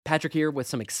Patrick here with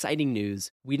some exciting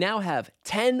news. We now have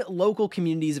 10 local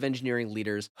communities of engineering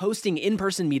leaders hosting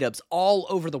in-person meetups all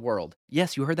over the world.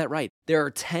 Yes, you heard that right. There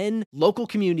are 10 local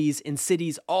communities in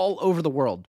cities all over the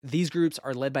world. These groups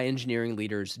are led by engineering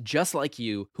leaders just like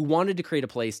you who wanted to create a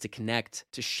place to connect,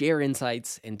 to share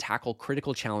insights, and tackle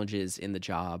critical challenges in the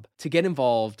job. To get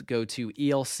involved, go to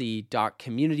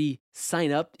elc.community.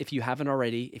 Sign up if you haven't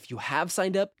already. If you have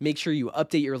signed up, make sure you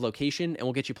update your location and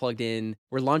we'll get you plugged in.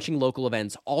 We're launching local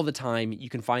events all the time. You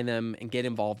can find them and get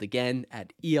involved again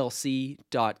at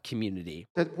elc.community.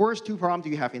 The worst two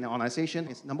problems you have in an organization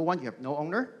is, number one, you have no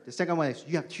owner. The second one is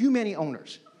you have too many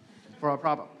owners for a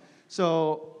problem.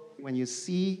 So when you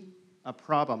see a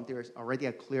problem, there is already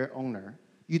a clear owner.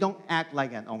 You don't act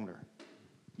like an owner.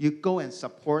 You go and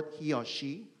support he or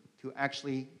she to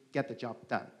actually get the job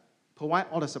done. Provide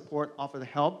all the support, offer the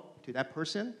help to that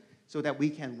person so that we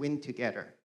can win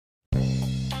together.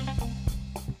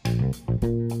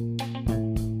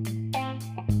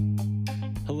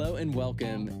 Hello and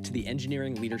welcome to the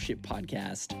Engineering Leadership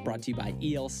Podcast, brought to you by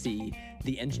ELC,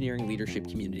 the engineering leadership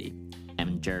community.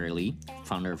 I'm Jerry Lee,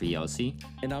 founder of ELC.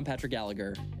 And I'm Patrick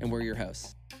Gallagher, and we're your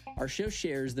hosts. Our show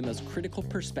shares the most critical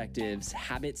perspectives,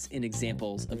 habits, and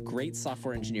examples of great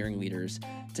software engineering leaders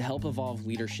to help evolve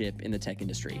leadership in the tech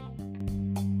industry.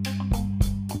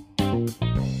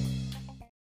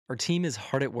 Our team is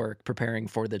hard at work preparing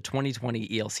for the 2020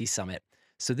 ELC Summit.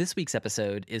 So this week's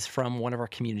episode is from one of our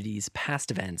community's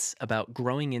past events about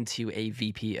growing into a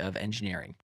VP of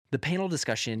engineering. The panel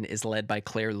discussion is led by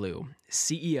Claire Liu,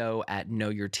 CEO at Know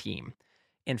Your Team,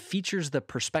 and features the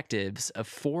perspectives of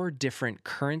 4 different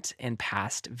current and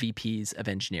past VPs of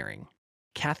engineering.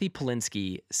 Cathy,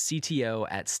 Polinsky, CTO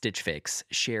at Stitch Fix,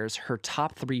 shares her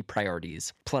top 3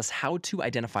 priorities, plus how to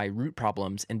identify root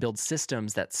problems and build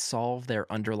systems that solve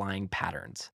their underlying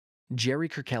patterns.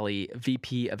 Krikheli,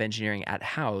 VP of Engineering at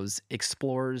House,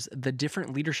 explores the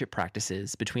different leadership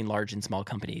practices between large and small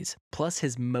companies, plus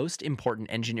his most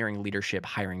important engineering leadership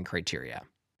hiring criteria.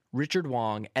 Richard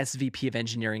Wong, SVP of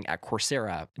Engineering at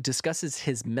Coursera, discusses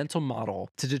his mental model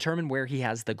to determine where he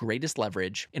has the greatest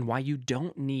leverage and why you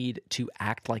don't need to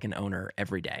act like an owner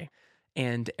every day.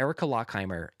 And Erica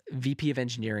Lockheimer, VP of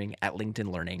Engineering at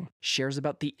LinkedIn Learning, shares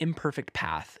about the imperfect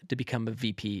path to become a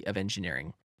VP of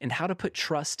Engineering and how to put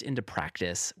trust into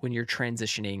practice when you're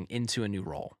transitioning into a new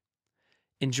role.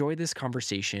 Enjoy this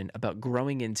conversation about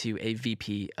growing into a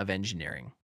VP of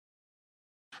Engineering.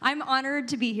 I'm honored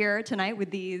to be here tonight with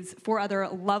these 4 other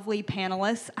lovely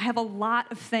panelists. I have a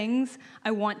lot of things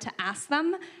I want to ask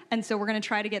them, and so we're going to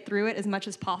try to get through it as much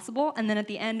as possible. And then at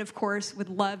the end, of course, would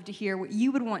love to hear what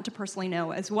you would want to personally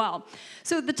know as well.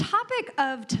 So the topic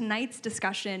of tonight's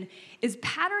discussion is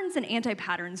patterns and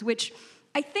anti-patterns, which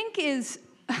I think is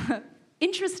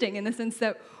interesting in the sense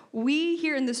that we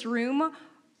here in this room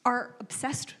are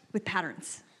obsessed with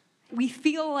patterns. We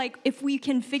feel like if we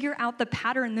can figure out the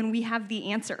pattern, then we have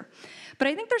the answer. But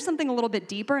I think there's something a little bit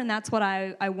deeper, and that's what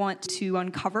I want to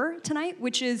uncover tonight,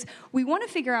 which is we want to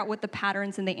figure out what the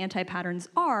patterns and the anti-patterns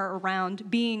are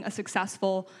around being a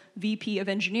successful VP of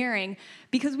engineering,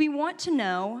 because we want to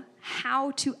know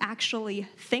how to actually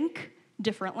think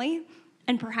differently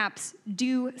and perhaps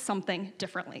do something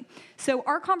differently. So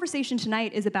our conversation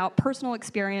tonight is about personal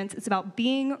experience. It's about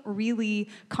being really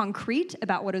concrete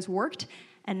about what has worked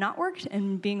and not worked,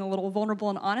 and being a little vulnerable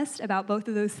and honest about both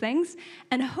of those things.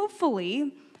 And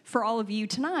hopefully, for all of you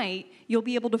tonight, you'll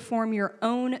be able to form your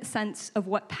own sense of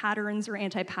what patterns or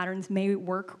anti-patterns may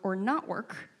work or not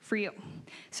work for you.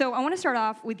 So I want to start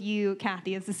off with you,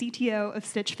 Cathy, as the CTO of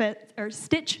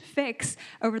Stitch Fix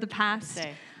over the past...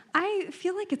 I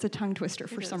feel like it's a tongue twister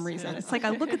for some reason. It's like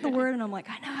I look at the word and I'm like,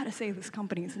 I know how to say this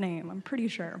company's name. I'm pretty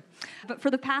sure. But for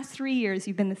the past 3 years,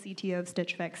 you've been the CTO of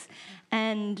Stitch Fix.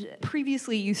 And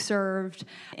previously, you served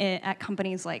at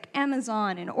companies like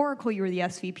Amazon and Oracle. You were the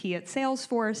SVP at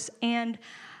Salesforce. And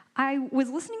I was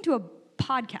listening to a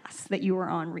podcast that you were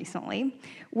on recently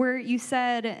where you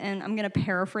said, and I'm going to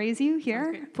paraphrase you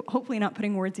here, hopefully not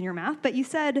putting words in your mouth, but you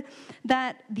said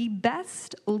that the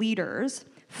best leaders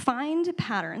find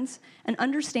patterns and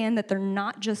understand that they're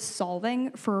not just solving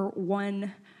for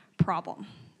one problem.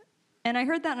 And I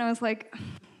heard that and I was like,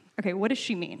 okay, what does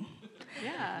she mean?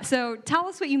 Yeah. So tell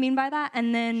us what you mean by that,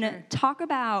 and then talk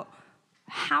about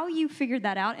how you figured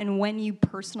that out and when you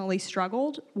personally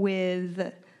struggled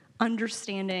with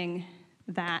understanding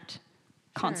that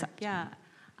concept. Yeah.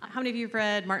 How many of you have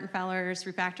read Martin Fowler's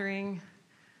Refactoring?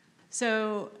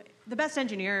 So The best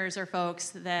engineers are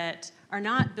folks that are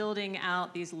not building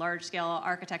out these large-scale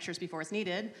architectures before it's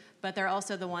needed, but they're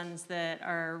also the ones that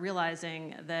are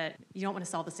realizing that you don't want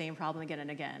to solve the same problem again and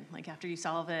again. Like after you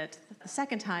solve it the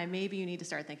second time, maybe you need to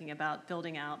start thinking about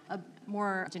building out a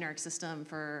more generic system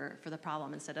for the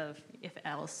problem instead of if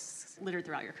else littered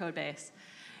throughout your code base.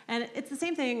 And it's the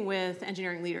same thing with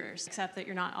engineering leaders, except that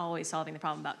you're not always solving the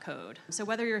problem about code. So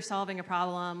whether you're solving a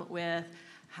problem with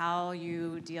how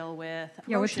you deal with promotions.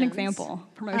 Yeah, what's an example?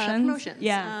 Promotions? Promotions.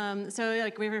 Yeah. So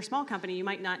like when you're a small company, you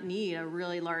might not need a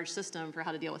really large system for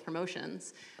how to deal with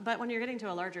promotions. But when you're getting to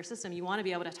a larger system, you want to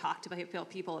be able to talk to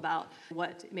people about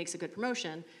what makes a good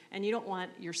promotion, and you don't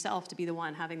want yourself to be the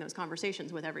one having those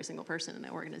conversations with every single person in the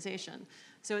organization.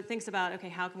 So it thinks about, okay,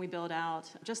 how can we build out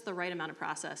just the right amount of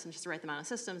process and just the right amount of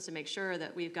systems to make sure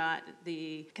that we've got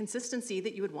the consistency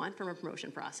that you would want from a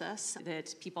promotion process,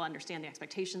 that people understand the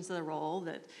expectations of the role,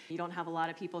 that you don't have a lot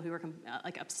of people who are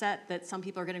upset that some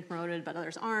people are getting promoted but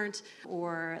others aren't,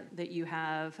 or that you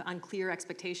have unclear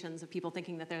expectations of people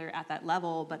thinking that they're at that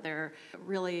level but they're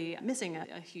really missing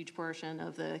a huge portion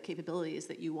of the capabilities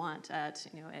that you want at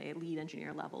a lead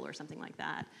engineer level or something like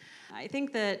that. I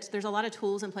think that there's a lot of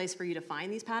tools in place for you to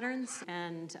find these patterns,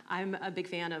 and I'm a big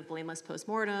fan of blameless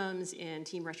postmortems, in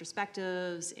team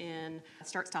retrospectives, in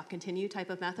start, stop, continue type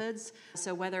of methods.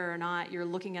 So whether or not you're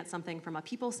looking at something from a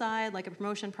people side, like a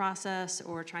promotion process,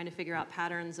 or trying to figure out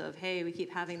patterns of, hey, we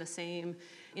keep having the same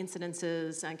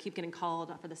incidences and keep getting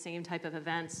called for the same type of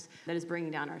events that is bringing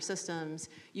down our systems,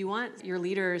 you want your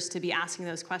leaders to be asking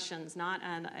those questions, not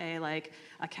on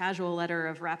a casual letter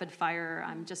of rapid fire,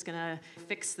 I'm just going to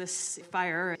fix this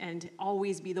fire and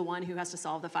always be the one who has to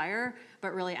solve the fire,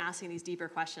 but really asking these deeper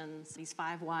questions, these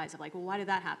 5 whys of well, why did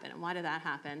that happen and why did that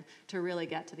happen, to really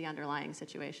get to the underlying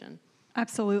situation.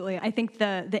 Absolutely. I think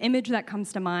the image that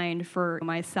comes to mind for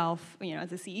myself,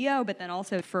 as a CEO, but then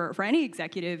also for any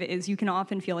executive, is you can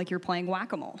often feel like you're playing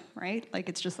whack-a-mole, right? Like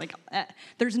it's just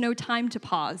there's no time to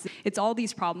pause. It's all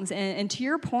these problems. And to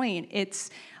your point,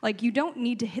 it's like you don't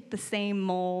need to hit the same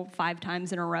mole 5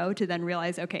 times in a row to then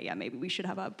realize, okay, yeah, maybe we should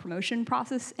have a promotion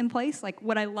process in place. Like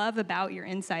what I love about your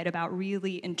insight about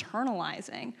really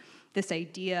internalizing this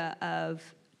idea of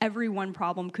every one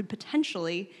problem could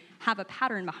potentially have a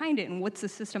pattern behind it, and what's the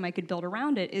system I could build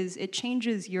around it, is it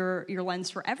changes your lens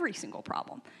for every single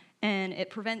problem, and it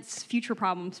prevents future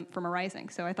problems from arising.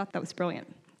 So I thought that was brilliant.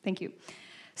 Thank you.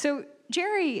 So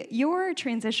Jerry, your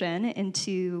transition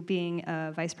into being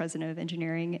a vice president of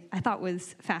engineering, I thought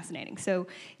was fascinating. So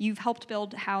you've helped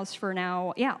build House for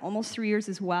now, almost 3 years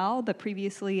as well, but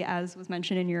previously, as was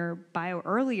mentioned in your bio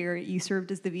earlier, you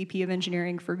served as the VP of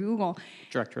engineering for Google.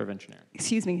 Director of engineering.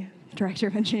 Excuse me, director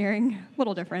of engineering, a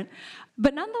little different.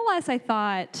 But nonetheless, I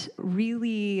thought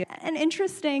really an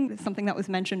interesting, something that was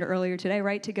mentioned earlier today,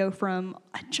 right, to go from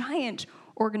a giant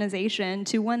organization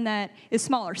to one that is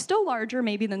smaller, still larger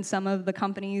maybe than some of the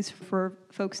companies for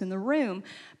folks in the room.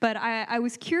 But I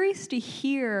was curious to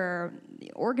hear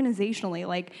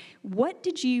organizationally, what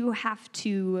did you have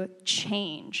to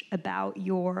change about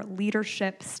your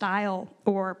leadership style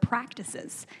or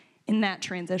practices in that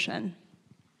transition?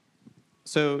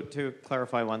 So to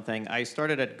clarify one thing, I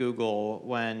started at Google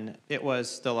when it was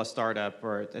still a startup,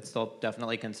 or it still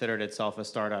definitely considered itself a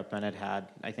startup, and it had,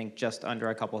 I think, just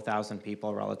under a couple thousand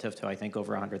people relative to, I think,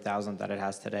 over 100,000 that it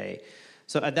has today.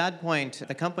 So at that point,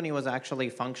 the company was actually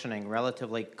functioning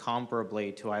relatively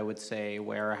comparably to, I would say,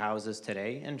 where House is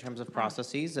today in terms of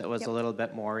processes. It was a little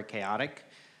bit more chaotic.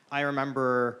 I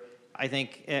remember, I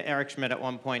think, Eric Schmidt at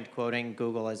one point quoting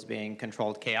Google as being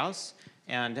controlled chaos.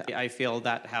 And I feel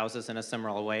that House is in a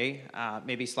similar way,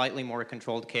 maybe slightly more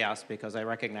controlled chaos, because I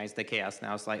recognize the chaos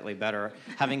now slightly better,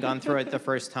 having gone through it the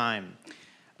first time.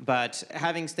 But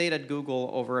having stayed at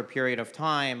Google over a period of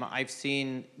time, I've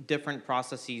seen different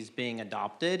processes being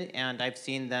adopted, and I've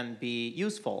seen them be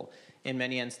useful in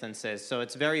many instances. So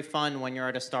it's very fun when you're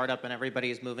at a startup and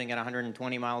everybody is moving at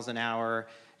 120 miles an hour,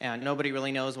 and nobody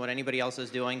really knows what anybody else is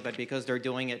doing, but because they're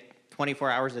doing it 24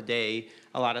 hours a day,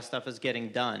 a lot of stuff is getting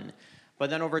done. But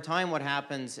then over time, what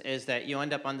happens is that you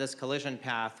end up on this collision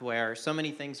path where so many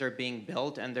things are being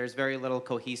built and there's very little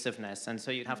cohesiveness. And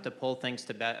so you have to pull things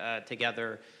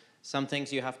together. Some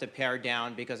things you have to pare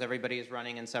down because everybody is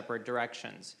running in separate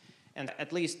directions. And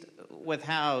at least with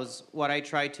House, what I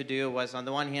tried to do was, on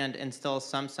the one hand, instill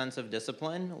some sense of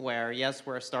discipline where, yes,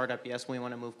 we're a startup, yes, we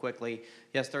want to move quickly,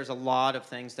 yes, there's a lot of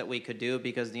things that we could do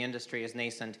because the industry is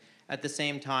nascent. At the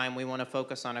same time, we want to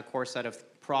focus on a core set of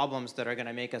problems that are going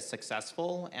to make us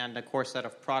successful and a core set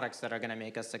of products that are going to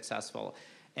make us successful.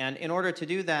 And in order to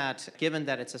do that, given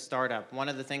that it's a startup, one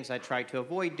of the things I tried to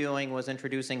avoid doing was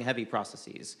introducing heavy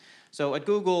processes. So at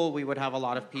Google, we would have a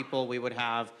lot of people. We would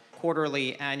have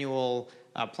quarterly, annual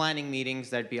planning meetings.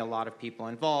 There'd be a lot of people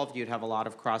involved. You'd have a lot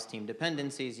of cross-team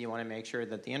dependencies. You want to make sure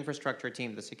that the infrastructure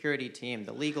team, the security team,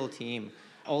 the legal team,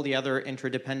 all the other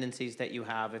interdependencies that you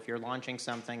have. If you're launching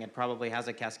something, it probably has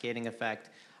a cascading effect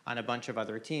on a bunch of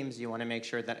other teams. You want to make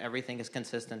sure that everything is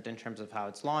consistent in terms of how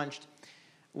it's launched.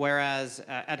 Whereas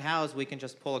at House, we can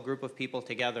just pull a group of people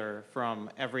together from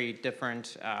every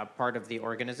different part of the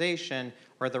organization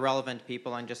or the relevant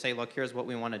people and just say, look, here's what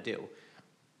we want to do.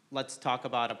 Let's talk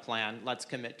about a plan. Let's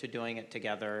commit to doing it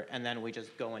together, and then we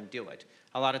just go and do it.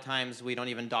 A lot of times, we don't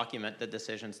even document the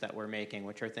decisions that we're making,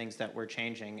 which are things that we're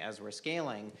changing as we're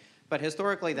scaling. But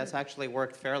historically, that's actually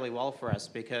worked fairly well for us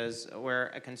because we're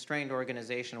a constrained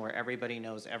organization where everybody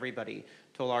knows everybody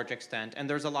to a large extent, and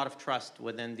there's a lot of trust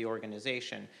within the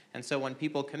organization. And so when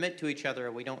people commit to each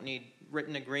other, we don't need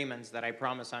written agreements that I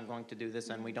promise I'm going to do this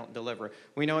and we don't deliver.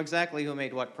 We know exactly who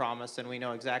made what promise, and we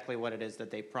know exactly what it is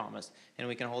that they promised, and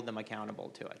we can hold them accountable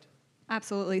to it.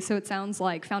 Absolutely. So it sounds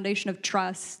like foundation of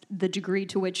trust, the degree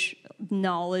to which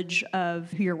knowledge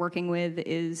of who you're working with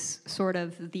is sort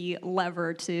of the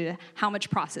lever to how much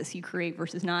process you create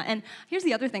versus not. And here's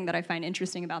the other thing that I find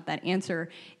interesting about that answer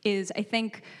is I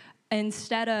think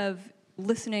instead of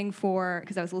listening for,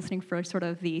 because I was listening for sort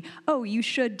of the, oh, you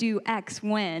should do X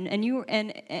when, and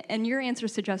your answer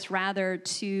suggests rather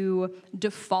to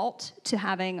default to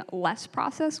having less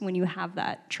process when you have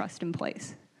that trust in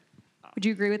place. Would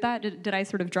you agree with that? Did I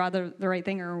sort of draw the right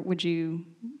thing, or would you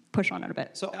push on it a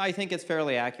bit? So I think it's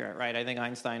fairly accurate, right? I think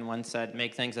Einstein once said,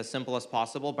 make things as simple as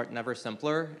possible, but never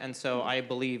simpler. And so I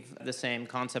believe the same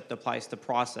concept applies to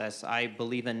process. I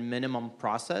believe in minimum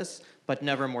process, but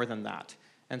never more than that.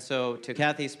 And so to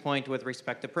Cathy's point with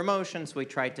respect to promotions, we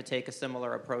tried to take a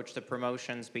similar approach to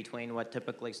promotions between what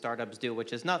typically startups do,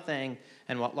 which is nothing,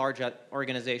 and what large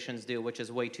organizations do, which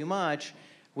is way too much.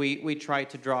 We try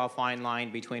to draw a fine line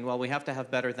between, well, we have to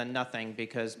have better than nothing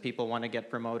because people want to get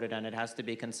promoted and it has to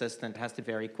be consistent, it has to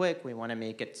be very quick, we want to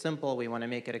make it simple, we want to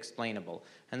make it explainable,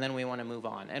 and then we want to move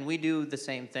on. And we do the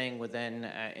same thing within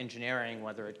engineering,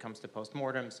 whether it comes to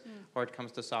postmortems or it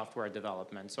comes to software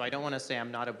development. So I don't want to say I'm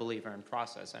not a believer in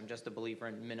process, I'm just a believer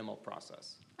in minimal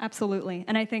process. Absolutely.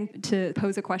 And I think to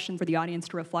pose a question for the audience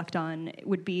to reflect on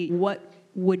would be, what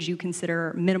would you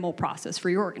consider minimal process for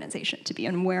your organization to be,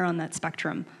 and where on that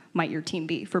spectrum might your team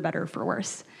be, for better or for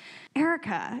worse?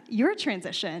 Erica, your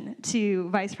transition to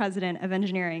Vice President of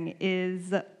Engineering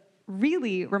is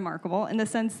really remarkable in the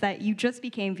sense that you just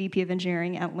became VP of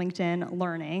Engineering at LinkedIn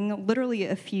Learning literally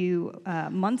a few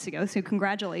months ago, so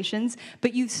congratulations.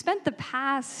 But you've spent the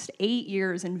past 8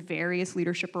 years in various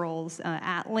leadership roles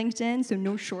at LinkedIn, so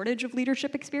no shortage of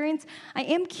leadership experience. I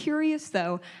am curious,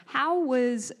 though, how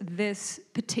was this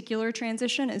particular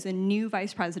transition as a new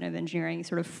Vice President of Engineering,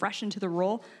 sort of fresh into the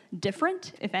role,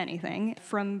 different, if anything,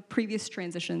 from previous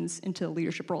transitions into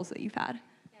leadership roles that you've had?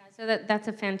 So that's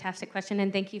a fantastic question,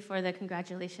 and thank you for the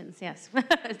congratulations. Yes,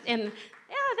 and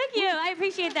yeah, thank you. I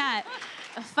appreciate that.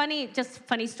 A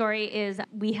funny story is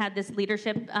we had this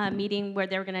leadership meeting where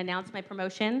they were going to announce my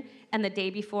promotion, and the day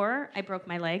before I broke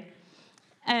my leg,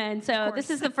 and so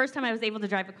this is the first time I was able to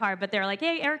drive a car. But they're like,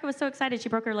 "Hey, Erica was so excited she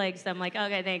broke her leg," so I'm like,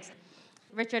 "Okay, thanks."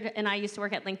 Richard and I used to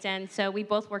work at LinkedIn, so we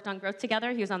both worked on growth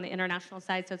together. He was on the international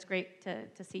side, so it's great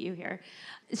to see you here.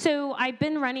 So I've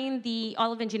been running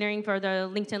all of engineering for the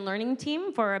LinkedIn Learning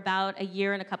team for about a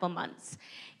year and a couple months.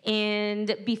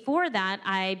 And before that,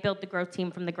 I built the growth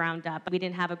team from the ground up. We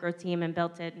didn't have a growth team and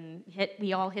built it, and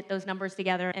we all hit those numbers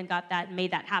together and got that and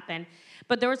made that happen.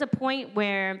 But there was a point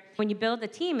where when you build a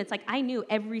team, it's like I knew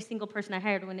every single person I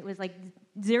hired. When it was like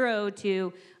 0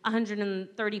 to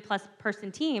 130 plus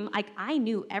person team, I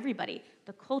knew everybody.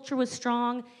 The culture was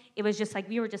strong. It was just like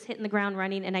we were just hitting the ground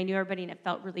running, and I knew everybody, and it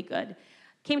felt really good.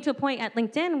 Came to a point at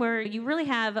LinkedIn where you really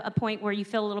have a point where you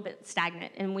feel a little bit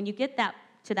stagnant. And when you get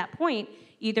to that point,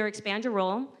 either expand your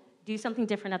role, do something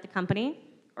different at the company,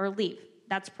 or leave.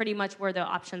 That's pretty much where the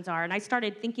options are. And I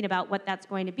started thinking about what that's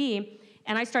going to be,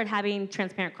 and I started having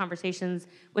transparent conversations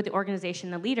with the organization,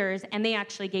 the leaders, and they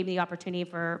actually gave me the opportunity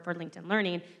for LinkedIn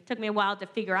Learning. It took me a while to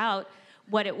figure out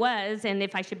what it was and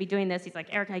if I should be doing this. He's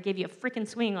like, Erica, I gave you a freaking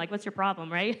swing. Like, what's your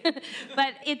problem, right?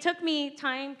 But it took me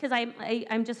time because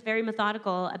I'm just very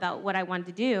methodical about what I wanted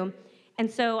to do. And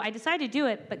so I decided to do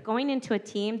it, but going into a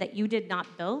team that you did not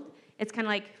build, it's kind of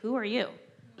like, who are you?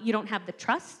 You don't have the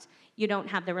trust, you don't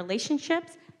have the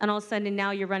relationships, and all of a sudden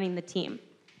now you're running the team.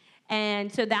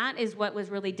 And so that is what was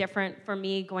really different for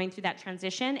me going through that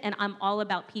transition. And I'm all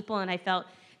about people, and I felt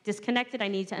disconnected. I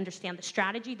needed to understand the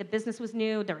strategy. The business was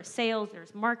new. There was sales. There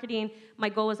was marketing. My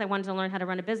goal was I wanted to learn how to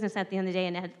run a business at the end of the day,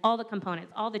 and it had all the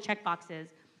components, all the check boxes,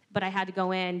 but I had to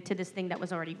go into this thing that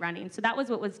was already running. So that was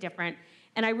what was different.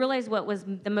 And I realized what was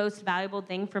the most valuable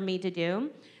thing for me to do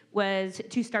was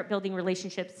to start building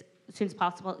relationships as soon as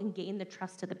possible and gain the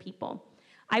trust of the people.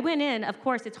 I went in, of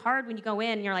course, it's hard when you go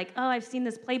in and you're like, oh, I've seen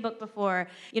this playbook before.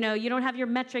 You know, you don't have your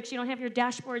metrics, you don't have your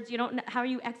dashboards, you don't know, how are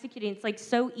you executing? It's like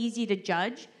so easy to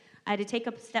judge. I had to take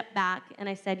a step back and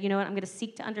I said, you know what, I'm gonna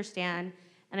seek to understand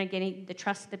and I'm getting the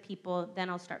trust of the people, then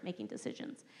I'll start making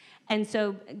decisions. And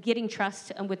so getting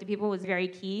trust with the people was very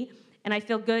key. And I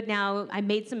feel good now. I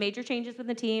made some major changes with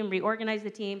the team, reorganized the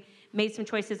team, made some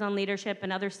choices on leadership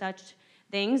and other such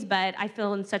things, but I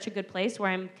feel in such a good place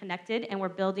where I'm connected and we're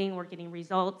building, we're getting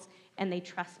results, and they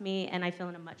trust me, and I feel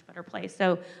in a much better place.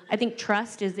 So I think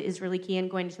trust is really key in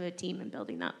going into a team and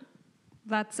building that.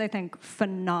 That's, I think,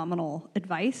 phenomenal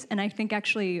advice, and I think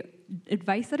actually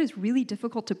advice that is really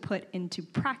difficult to put into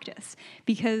practice,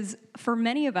 because for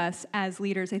many of us as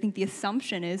leaders, I think the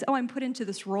assumption is, oh, I'm put into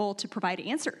this role to provide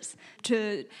answers,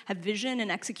 to have vision and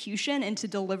execution, and to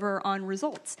deliver on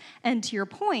results. And to your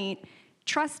point,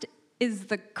 trust is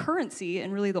the currency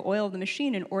and really the oil of the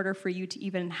machine in order for you to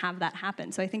even have that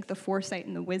happen. So I think the foresight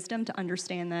and the wisdom to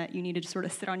understand that you needed to sort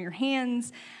of sit on your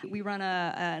hands. We run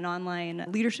an online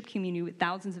leadership community with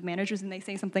thousands of managers, and they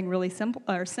say something really simple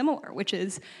or similar, which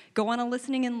is go on a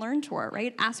listening and learn tour,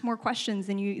 right? Ask more questions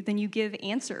than you give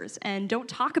answers, and don't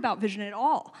talk about vision at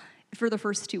all for the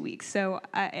first 2 weeks. So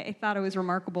I thought it was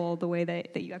remarkable the way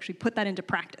that you actually put that into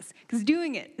practice, because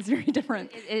doing it is very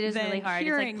different. It is than really hard.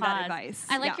 Hearing it's like that advice.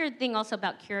 I like your thing also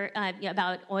about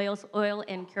about oil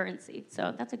and currency.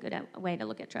 So that's a good way to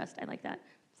look at trust. I like that.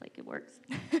 It's like it works.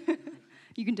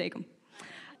 You can take them.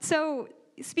 So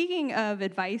speaking of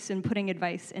advice and putting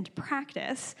advice into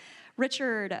practice,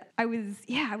 Richard, I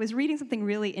was reading something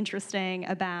really interesting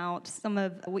about some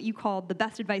of what you called the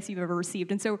best advice you've ever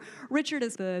received. And so Richard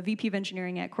is the VP of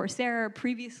Engineering at Coursera.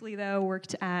 Previously, though,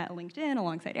 worked at LinkedIn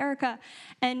alongside Erica.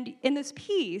 And in this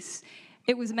piece,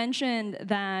 it was mentioned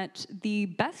that the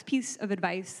best piece of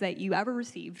advice that you ever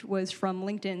received was from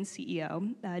LinkedIn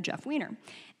CEO, Jeff Weiner.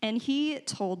 And he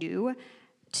told you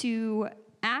to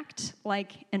act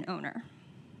like an owner.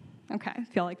 Okay, I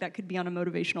feel like that could be on a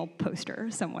motivational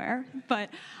poster somewhere. But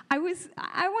I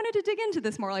wanted to dig into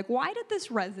this more. Like, why did this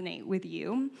resonate with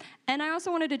you? And I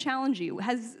also wanted to challenge you.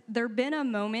 Has there been a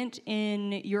moment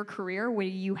in your career where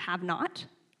you have not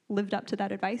lived up to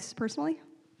that advice personally?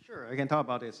 Sure, I can talk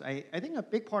about this. I think a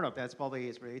big part of that probably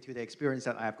is related to the experience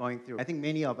that I have going through. I think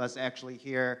many of us actually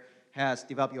here has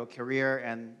developed your career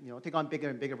and take on bigger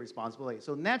and bigger responsibilities.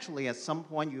 So naturally, at some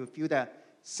point, you feel that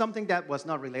something that was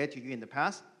not related to you in the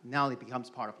past, now it becomes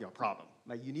part of your problem.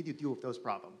 Like, you need to deal with those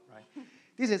problems, right?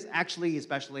 This is actually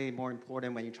especially more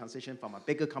important when you transition from a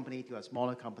bigger company to a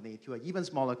smaller company to an even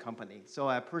smaller company. So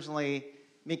I personally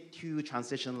make 2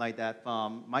 transitions like that,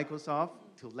 from Microsoft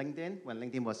to LinkedIn when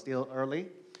LinkedIn was still early,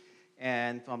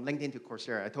 and from LinkedIn to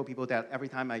Coursera. I told people that every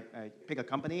time I pick a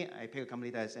company, I pick a company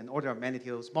that's an order of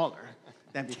magnitude smaller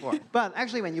than before. But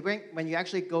actually, when you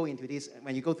actually go into these,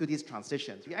 when you go through these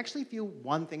transitions, you actually feel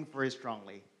one thing very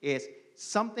strongly is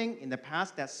something in the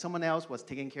past that someone else was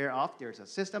taking care of. There's a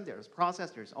system, there's a process,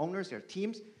 there's owners, there's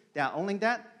teams that are owning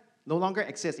that no longer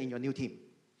exists in your new team.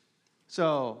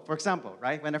 So, for example,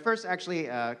 right, when I first actually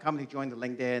company joined the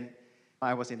LinkedIn,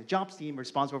 I was in the jobs team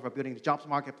responsible for building the jobs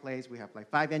marketplace. We have like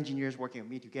 5 engineers working with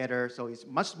me together, so it's a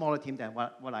much smaller team than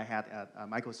what I had at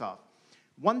Microsoft.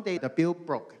 One day, the build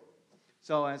broke.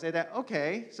 So I said that,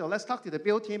 okay, so let's talk to the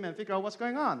build team and figure out what's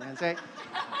going on. And say,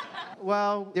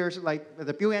 well, there's like,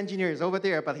 the build engineer is over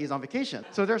there, but he's on vacation.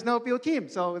 So there's no build team.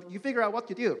 So you figure out what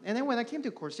to do. And then when I came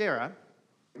to Coursera,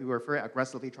 we were very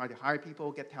aggressively trying to hire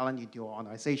people, get talent into our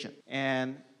organization.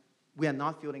 And we are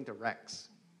not filling the recs.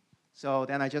 So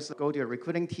then I just go to a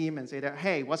recruiting team and say that,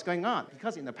 hey, what's going on?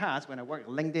 Because in the past, when I worked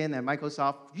at LinkedIn and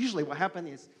Microsoft, usually what happened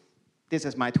is, this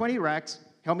is my 20 recs,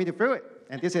 help me to fill it.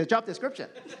 And this is a job description.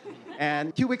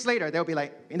 And 2 weeks later, they'll be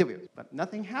like, interview. But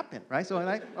nothing happened, right? So I'm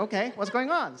like, okay, what's going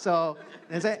on? So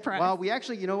they say, well, we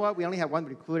actually, you know what? We only have 1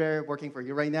 recruiter working for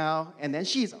you right now. And then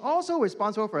she's also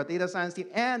responsible for a data science team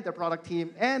and the product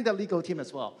team and the legal team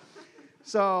as well.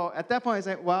 So at that point, I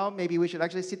said, well, maybe we should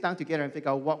actually sit down together and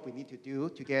figure out what we need to do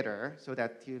together so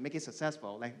that to make it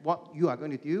successful, like what you are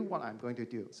going to do, what I'm going to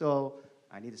do. So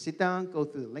I need to sit down, go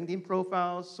through the LinkedIn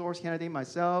profile, source candidate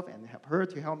myself, and have her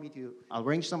to help me to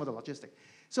arrange some of the logistics.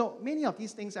 So many of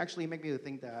these things actually make me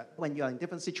think that when you're in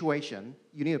different situations,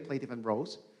 you need to play different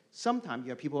roles. Sometimes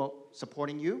you have people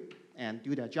supporting you and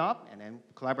do their job and then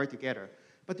collaborate together.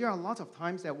 But there are lots of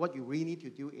times that what you really need to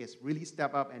do is really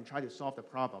step up and try to solve the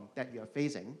problem that you are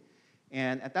facing.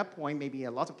 And at that point, maybe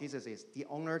in lots of cases, is the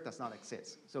owner does not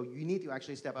exist. So you need to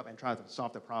actually step up and try to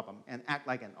solve the problem and act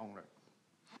like an owner.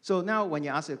 So now when you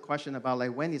ask a question about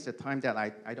like when is the time that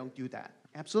I don't do that?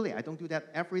 Absolutely, I don't do that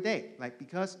every day. Like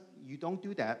because you don't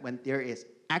do that when there is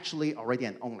actually already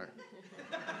an owner.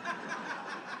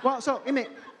 Well, so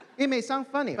it may sound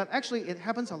funny, but actually it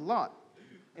happens a lot.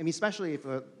 I mean, especially if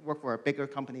you work for a bigger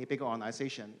company, bigger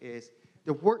organization, is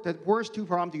the worst two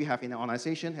problems you have in an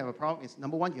organization have a problem is,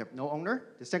 number one, you have no owner.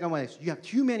 The second one is you have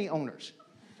too many owners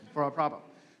for a problem.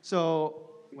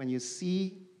 So when you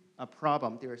see a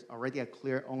problem, there is already a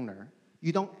clear owner.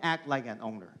 You don't act like an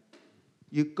owner.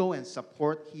 You go and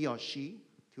support he or she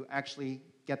to actually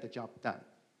get the job done.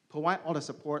 Provide all the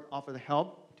support, offer the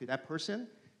help to that person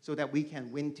so that we can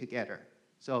win together.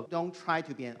 So don't try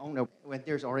to be an owner when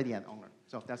there's already an owner.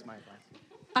 So that's my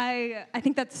advice. I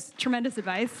think that's tremendous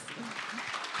advice.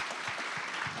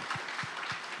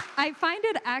 I find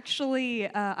it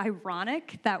actually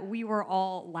ironic that we were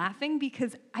all laughing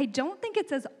because I don't think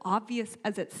it's as obvious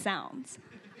as it sounds.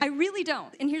 I really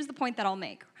don't. And here's the point that I'll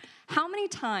make. How many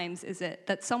times is it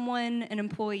that someone, an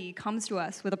employee, comes to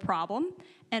us with a problem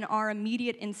and our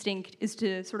immediate instinct is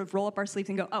to sort of roll up our sleeves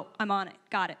and go, oh, I'm on it,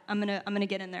 got it, I'm gonna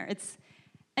get in there.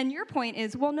 And your point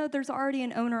is, well, no, there's already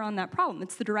an owner on that problem.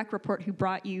 It's the direct report who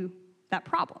brought you that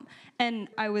problem. And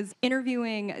I was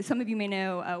interviewing, some of you may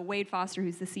know Wade Foster,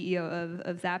 who's the CEO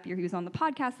of Zapier. He was on the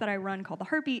podcast that I run called The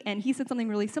Heartbeat, and he said something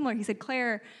really similar. He said,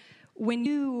 Claire, when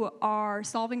you are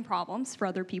solving problems for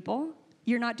other people,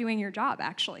 you're not doing your job,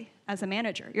 actually, as a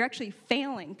manager. You're actually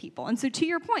failing people. And so to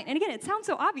your point, and again, it sounds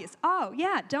so obvious. Oh,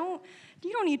 yeah,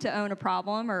 you don't need to own a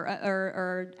problem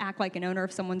or act like an owner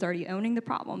if someone's already owning the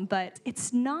problem. But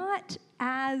it's not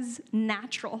as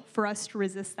natural for us to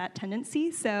resist that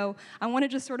tendency. So I want to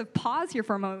just sort of pause here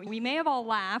for a moment. We may have all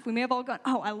laughed. We may have all gone,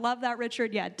 oh, I love that,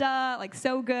 Richard. Yeah, duh, like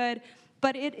so good.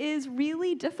 But it is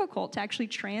really difficult to actually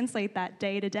translate that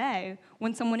day to day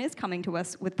when someone is coming to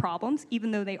us with problems, even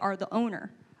though they are the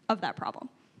owner of that problem.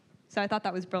 So I thought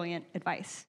that was brilliant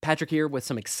advice. Patrick here with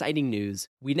some exciting news.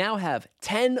 We now have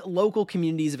 10 local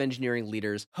communities of engineering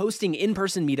leaders hosting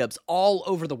in-person meetups all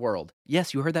over the world.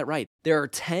 Yes, you heard that right. There are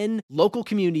 10 local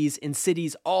communities in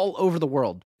cities all over the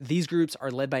world. These groups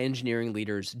are led by engineering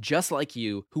leaders just like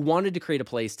you who wanted to create a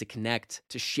place to connect,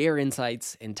 to share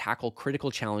insights, and tackle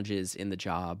critical challenges in the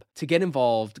job. To get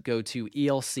involved, go to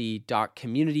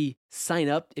elc.community. Sign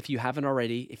up if you haven't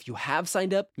already. If you have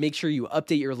signed up, make sure you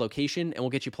update your location and we'll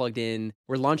get you plugged in.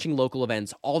 We're launching local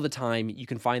events all the time. You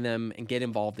can find them and get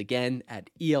involved again at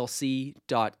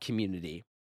elc.community.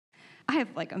 I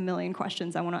have like a million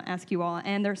questions I want to ask you all,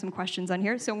 and there are some questions on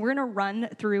here. So we're going to run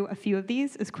through a few of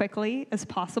these as quickly as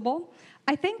possible.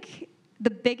 I think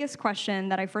the biggest question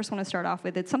that I first want to start off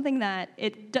with, it's something that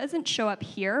it doesn't show up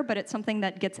here, but it's something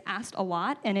that gets asked a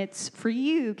lot, and it's for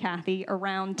you, Cathy,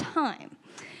 around time.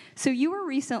 So you were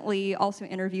recently also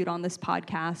interviewed on this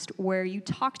podcast where you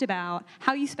talked about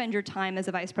how you spend your time as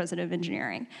a vice president of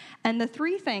engineering. And the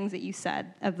three things that you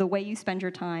said of the way you spend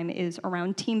your time is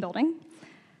around team building,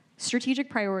 strategic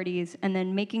priorities, and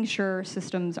then making sure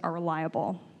systems are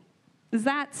reliable. Is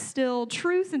that still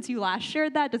true since you last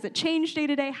shared that? Does it change day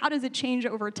to day? How does it change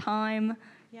over time?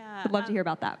 Yeah. I'd love to hear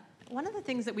about that. One of the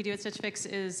things that we do at Stitch Fix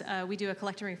is we do a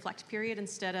collect and reflect period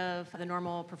instead of the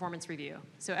normal performance review.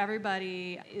 So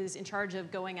everybody is in charge of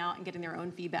going out and getting their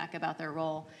own feedback about their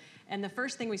role. And the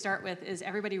first thing we start with is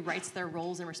everybody writes their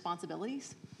roles and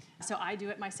responsibilities. So I do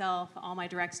it myself, all my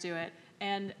directs do it.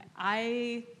 And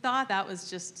I thought that was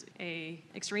just a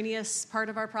extraneous part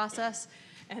of our process.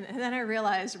 And then I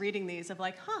realized reading these of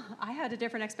like, I had a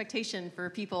different expectation for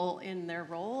people in their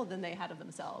role than they had of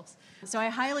themselves. So I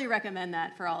highly recommend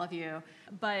that for all of you.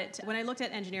 But when I looked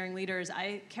at engineering leaders,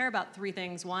 I care about three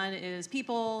things. One is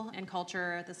people and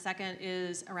culture. The second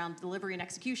is around delivery and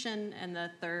execution. And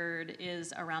the third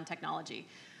is around technology.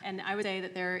 And I would say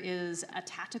that there is a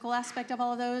tactical aspect of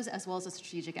all of those as well as a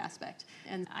strategic aspect.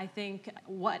 And I think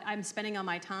what I'm spending on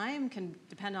my time can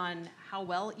depend on how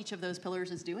well each of those pillars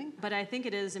is doing. But I think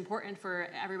it is important for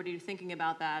everybody thinking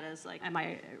about that as like, am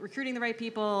I recruiting the right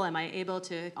people? Am I able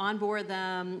to onboard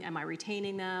them? Am I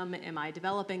retaining them? Am I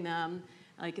developing them?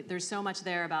 Like, there's so much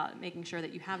there about making sure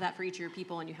that you have that for each of your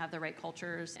people and you have the right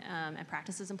cultures and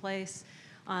practices in place.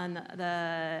 On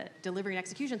the delivery and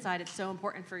execution side, it's so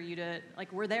important for you to,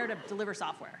 like, we're there to deliver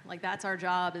software. Like, that's our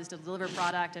job, is to deliver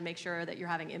product and make sure that you're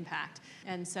having impact.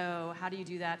 And so how do you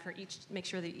do that for make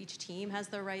sure that each team has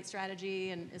the right strategy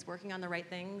and is working on the right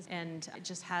things and it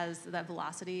just has that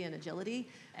velocity and agility?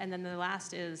 And then the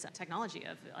last is technology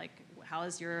of, like, How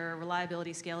is your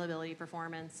reliability, scalability,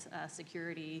 performance,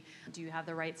 security? Do you have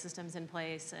the right systems in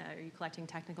place? Are you collecting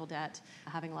technical debt?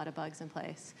 Having a lot of bugs in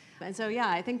place? And so, yeah,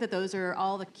 I think that those are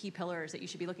all the key pillars that you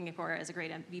should be looking for as a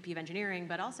great VP of engineering,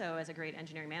 but also as a great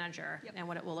engineering manager, and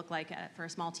what it will look like for a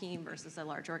small team versus a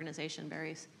large organization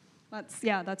varies.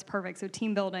 That's perfect. So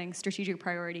team building, strategic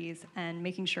priorities, and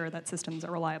making sure that systems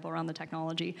are reliable around the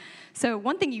technology. So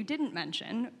one thing you didn't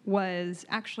mention was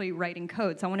actually writing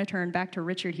code. So I want to turn back to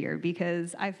Richard here,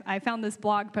 because I found this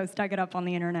blog post, dug it up on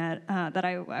the internet, that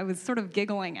I was sort of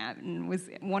giggling at and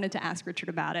wanted to ask Richard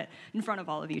about it in front of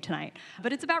all of you tonight.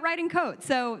 But it's about writing code.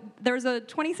 So there's a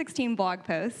 2016 blog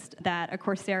post that a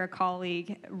Coursera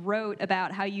colleague wrote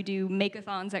about how you do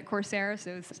make-a-thons at Coursera,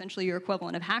 so it's essentially your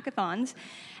equivalent of hackathons.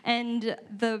 And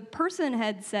the person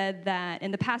had said that in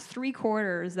the past 3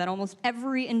 quarters that almost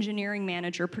every engineering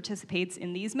manager participates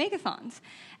in these make-a-thons.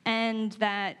 And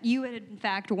that you had, in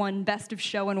fact, won Best of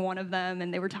Show in one of them,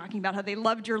 and they were talking about how they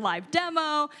loved your live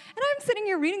demo. And I'm sitting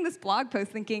here reading this blog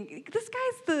post thinking, this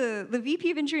guy's the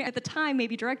VP of engineering at the time,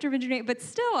 maybe director of engineering, but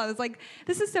still, I was like,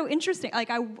 this is so interesting.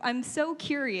 Like, I'm so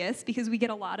curious, because we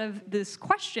get a lot of this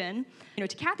question, to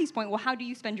Cathy's point, well, how do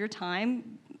you spend your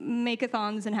time?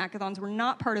 Make-a-thons and hackathons were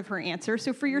not part of her answer.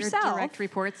 So for yourself, your direct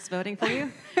reports voting for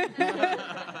you.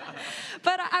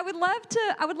 But I would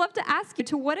love to ask you,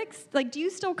 to what do you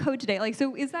still code today? Like,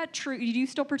 so is that true? Do you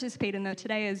still participate in that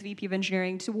today as VP of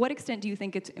engineering? To what extent do you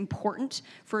think it's important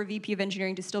for a VP of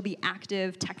engineering to still be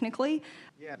active technically?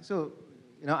 Yeah. So,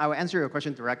 I will answer your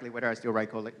question directly whether I still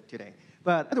write code today.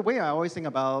 But the way I always think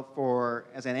about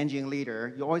as an engineering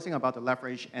leader, you always think about the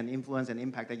leverage and influence and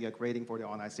impact that you're creating for the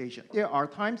organization. There are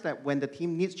times that when the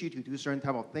team needs you to do certain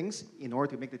type of things in order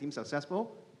to make the team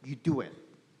successful, you do it,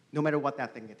 no matter what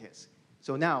that thing it is.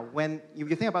 So now, if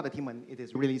you think about the team when it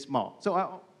is really small.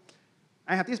 So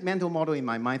I have this mental model in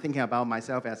my mind thinking about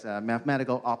myself as a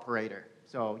mathematical operator.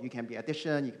 So you can be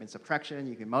addition, you can be subtraction,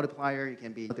 you can be multiplier, you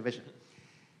can be division.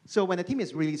 So when the team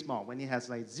is really small, when it has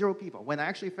like 0 people, when I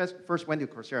actually first went to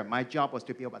Coursera, my job was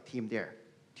to build a team there,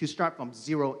 to start from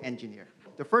 0 engineer.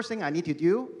 The first thing I need to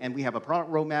do, and we have a product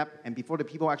roadmap, and before the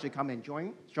people actually come and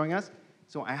join us,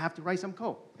 so I have to write some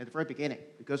code at the very beginning,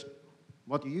 because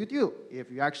what do you do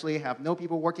if you actually have no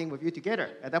people working with you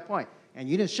together at that point, and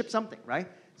you need to ship something, right?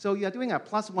 So you're doing a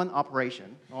 +1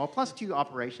 operation, or +2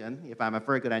 operation, if I'm a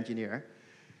very good engineer.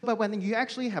 But when you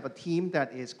actually have a team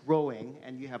that is growing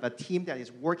and you have a team that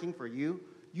is working for you,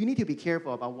 you need to be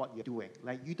careful about what you're doing.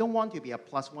 Like, you don't want to be a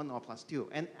 +1 or +2.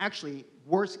 And actually,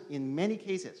 worse in many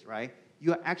cases, right,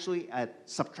 you are actually at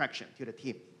subtraction to the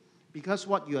team. Because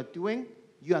what you are doing,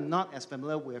 you are not as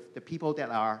familiar with the people that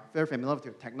are very familiar with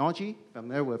the technology,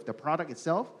 familiar with the product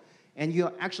itself, and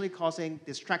you're actually causing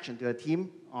distraction to the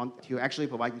team to actually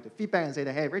provide you the feedback and say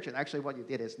that, hey, Richard, actually what you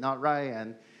did is not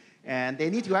right, and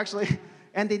they need to actually...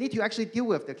 And they need to actually deal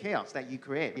with the chaos that you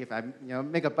create. If I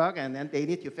make a bug, and then they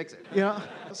need to fix it.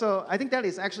 So I think that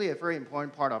is actually a very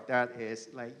important part of that is,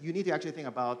 like, you need to actually think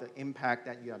about the impact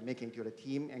that you are making to the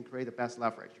team and create the best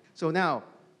leverage. So now,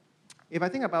 if I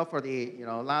think about for the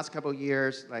last couple of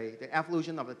years, like the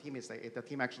evolution of the team is like the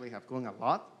team actually have grown a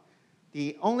lot.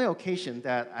 The only occasion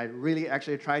that I really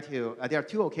actually try to, there are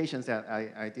 2 occasions that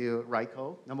I do write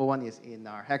code. Number 1 is in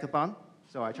our hackathon.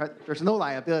 So there's no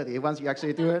liability once you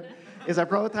actually do it. It's a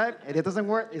prototype, and it doesn't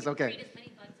work, it's okay. Create as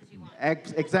many bugs as you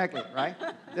want. Exactly, right?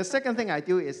 The second thing I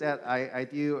do is that I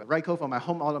do write code for my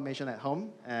home automation at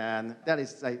home, and that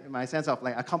is like my sense of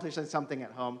like accomplishing something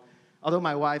at home. Although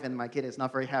my wife and my kid is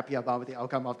not very happy about the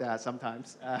outcome of that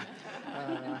sometimes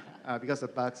because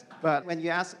of bugs. But when you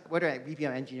ask whether a VP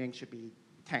of engineering should be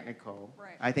technical,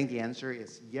 right, I think the answer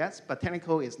is yes, but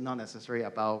technical is not necessarily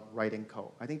about writing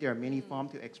code. I think there are many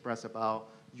forms to express about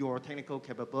your technical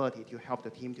capability to help the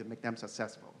team to make them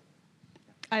successful.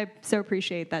 I so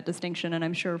appreciate that distinction, and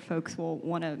I'm sure folks will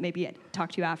want to maybe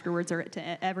talk to you afterwards, or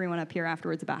to everyone up here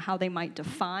afterwards, about how they might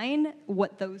define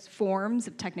what those forms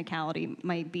of technicality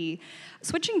might be.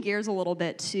 Switching gears a little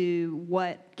bit to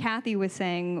what Cathy was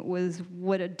saying was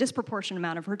what a disproportionate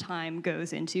amount of her time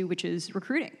goes into, which is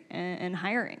recruiting and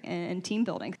hiring and team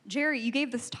building. Jerry, you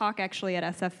gave this talk actually at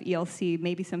SFELC.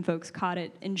 Maybe some folks caught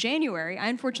it in January. I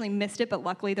unfortunately missed it, but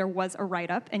luckily there was a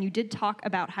write-up, and you did talk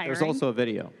about hiring. There's also a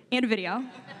video. And a video.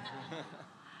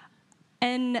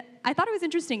 And I thought it was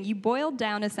interesting. You boiled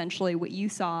down essentially what you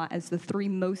saw as the 3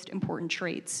 most important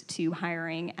traits to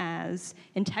hiring as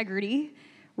integrity,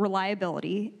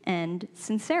 reliability, and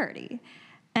sincerity.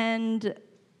 And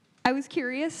I was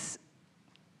curious,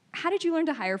 how did you learn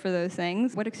to hire for those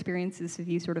things? What experiences have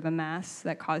you sort of amassed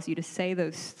that caused you to say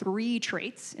those 3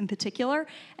 traits in particular?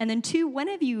 And then 2, when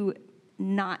have you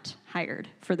not hired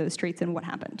for those traits, and what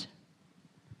happened?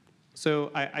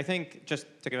 So I think, just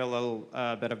to give a little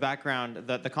bit of background,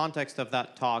 the context of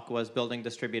that talk was building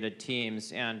distributed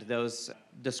teams, and those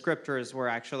descriptors were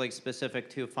actually specific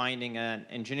to finding an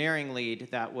engineering lead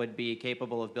that would be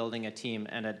capable of building a team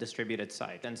at a distributed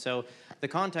site. And so the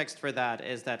context for that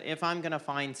is that if I'm going to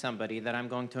find somebody that I'm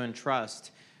going to entrust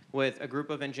with a group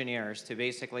of engineers to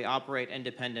basically operate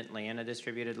independently in a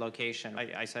distributed location,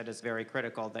 I said it's very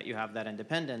critical that you have that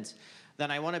independence, then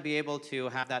I want to be able to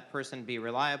have that person be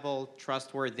reliable,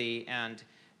 trustworthy, and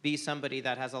be somebody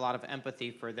that has a lot of empathy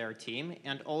for their team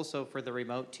and also for the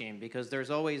remote team, because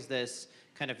there's always this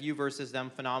kind of you versus them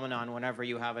phenomenon whenever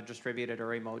you have a distributed or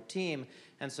remote team.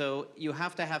 And so you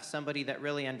have to have somebody that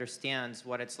really understands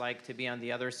what it's like to be on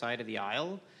the other side of the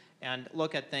aisle and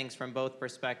look at things from both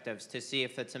perspectives to see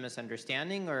if it's a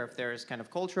misunderstanding or if there's kind of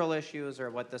cultural issues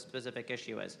or what the specific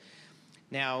issue is.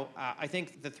 Now, I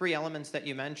think the three elements that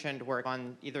you mentioned were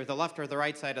on either the left or the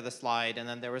right side of the slide, and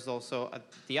then there was also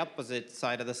the opposite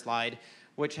side of the slide,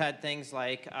 which had things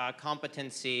like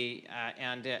competency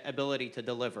and ability to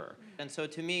deliver. And so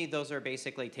to me, those are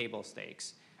basically table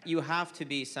stakes. You have to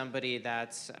be somebody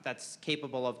that's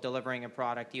capable of delivering a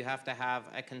product. You have to have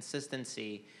a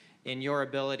consistency in your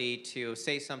ability to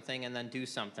say something and then do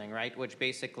something, right? Which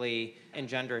basically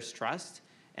engenders trust.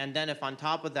 And then if on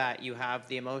top of that you have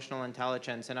the emotional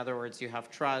intelligence, in other words, you have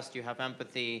trust, you have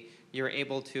empathy, you're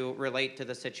able to relate to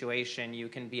the situation, you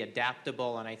can be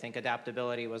adaptable, and I think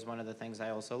adaptability was one of the things I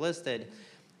also listed,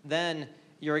 then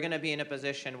you're going to be in a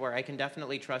position where I can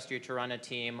definitely trust you to run a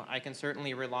team. I can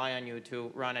certainly rely on you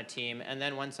to run a team. And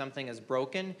then when something is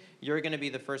broken, you're going to be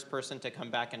the first person to come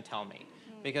back and tell me.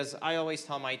 Because I always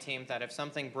tell my team that if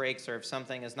something breaks or if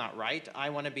something is not right,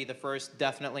 I want to be the first,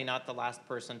 definitely not the last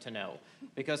person to know.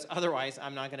 Because otherwise,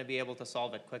 I'm not going to be able to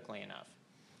solve it quickly enough.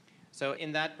 So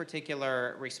in that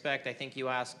particular respect, I think you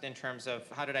asked in terms of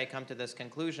how did I come to this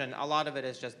conclusion, a lot of it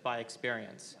is just by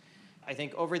experience. I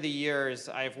think over the years,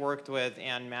 I've worked with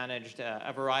and managed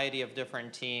a variety of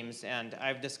different teams, and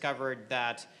I've discovered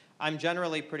that I'm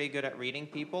generally pretty good at reading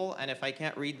people, and if I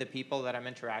can't read the people that I'm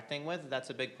interacting with, that's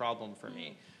a big problem for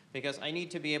me. Because I need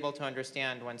to be able to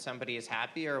understand when somebody is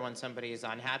happy or when somebody is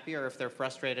unhappy, or if they're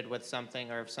frustrated with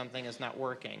something or if something is not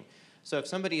working. So if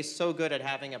somebody is so good at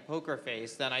having a poker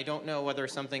face, then I don't know whether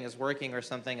something is working or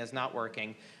something is not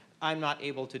working. I'm not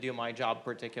able to do my job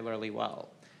particularly well.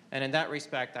 And in that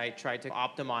respect, I try to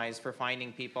optimize for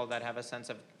finding people that have a sense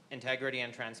of integrity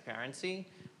and transparency.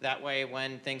 That way,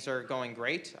 when things are going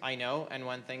great, I know, and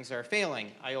when things are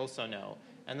failing, I also know.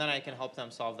 And then I can help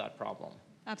them solve that problem.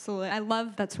 Absolutely. I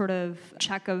love that sort of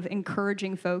check of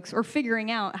encouraging folks or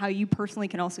figuring out how you personally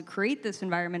can also create this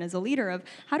environment as a leader of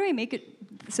how do I make it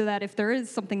so that if there is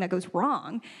something that goes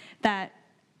wrong, that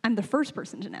I'm the first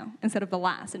person to know instead of the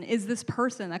last. And is this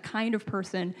person a kind of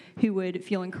person who would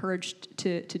feel encouraged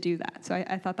to do that? So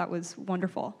I thought that was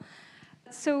wonderful.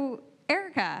 So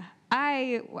Erica,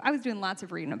 I was doing lots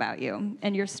of reading about you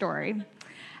and your story.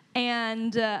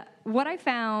 And what I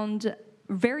found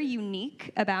very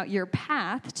unique about your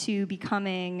path to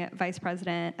becoming vice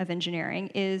president of engineering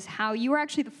is how you were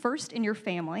actually the first in your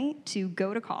family to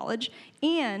go to college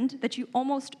and that you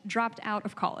almost dropped out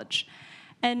of college.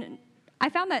 And I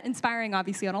found that inspiring,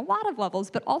 obviously, on a lot of levels,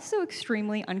 but also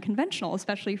extremely unconventional,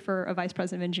 especially for a vice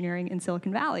president of engineering in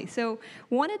Silicon Valley. So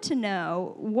wanted to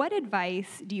know, what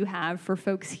advice do you have for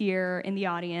folks here in the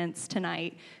audience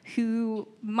tonight who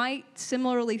might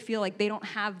similarly feel like they don't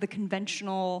have the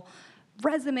conventional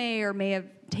resume or may have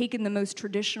taken the most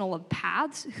traditional of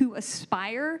paths, who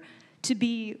aspire to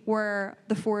be where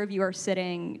the four of you are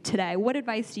sitting today? What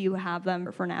advice do you have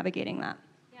them for navigating that?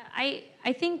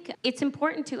 I think it's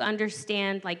important to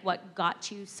understand like what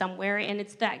got you somewhere, and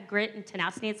it's that grit and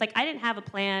tenacity. It's like I didn't have a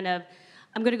plan of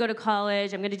I'm going to go to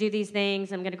college, I'm going to do these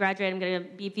things, I'm going to graduate, I'm going to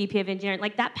be VP of engineering.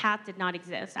 Like that path did not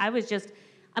exist. I was just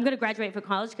I'm going to graduate from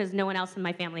college because no one else in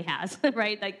my family has,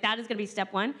 right? Like that is going to be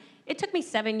step one. It took me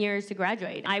 7 years to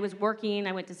graduate. I was working,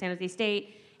 I went to San Jose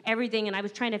State, everything, and I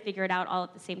was trying to figure it out all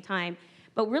at the same time.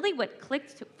 But really what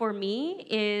clicked for me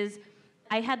is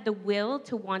I had the will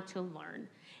to want to learn.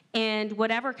 And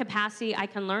whatever capacity I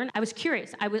can learn, I was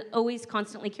curious. I was always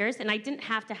constantly curious, and I didn't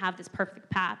have to have this perfect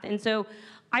path. And so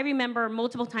I remember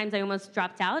multiple times I almost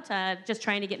dropped out, just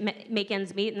trying to make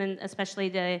ends meet, and then especially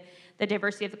the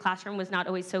diversity of the classroom was not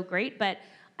always so great, but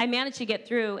I managed to get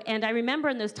through. And I remember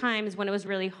in those times when it was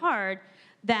really hard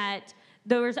that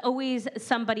there was always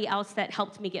somebody else that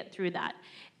helped me get through that.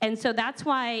 And so that's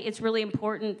why it's really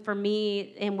important for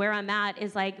me, and where I'm at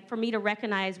is like for me to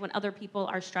recognize when other people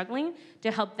are struggling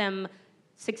to help them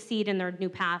succeed in their new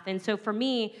path. And so for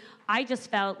me, I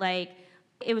just felt like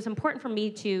It was important for me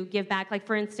to give back. Like,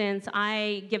 for instance,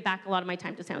 I give back a lot of my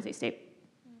time to San Jose State.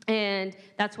 And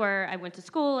that's where I went to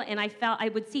school, and I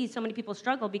would see so many people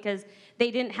struggle because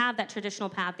they didn't have that traditional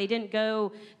path. They didn't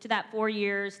go to that 4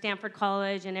 years, Stanford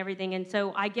College and everything. And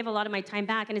so I give a lot of my time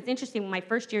back. And it's interesting, my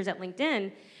first years at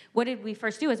LinkedIn, what did we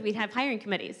first do is we'd have hiring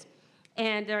committees.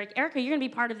 And they're like, Erica, you're gonna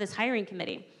be part of this hiring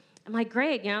committee. I'm like,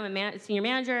 great, I'm a senior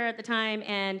manager at the time,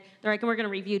 and they're like, we're gonna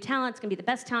review talent, it's gonna be the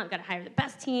best talent, we've gotta hire the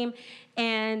best team.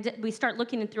 And we start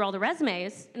looking through all the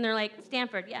resumes, and they're like,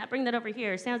 Stanford, yeah, bring that over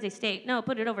here. San Jose State, no,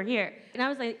 put it over here. And I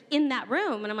was like, in that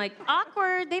room, and I'm like,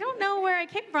 awkward, they don't know where I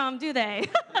came from, do they?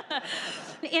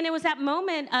 And it was that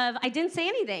moment of, I didn't say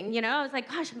anything, I was like,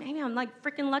 gosh, maybe I'm like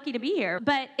freaking lucky to be here.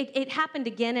 But it happened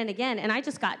again and again, and I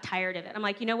just got tired of it. I'm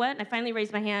like, you know what? And I finally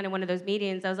raised my hand in one of those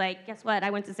meetings. I was like, guess what?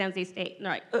 I went to San Jose State. And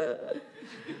they're like, ugh.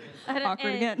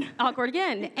 Awkward again. Awkward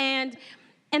again.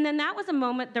 And then that was a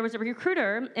moment, there was a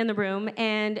recruiter in the room,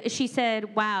 and she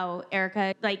said, wow,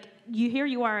 Erica, like, here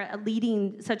you are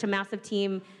leading such a massive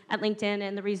team at LinkedIn,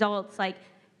 and the results, like,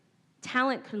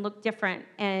 talent can look different,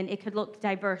 and it could look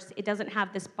diverse. It doesn't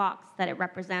have this box that it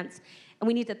represents, and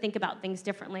we need to think about things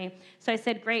differently. So I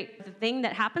said, great. The thing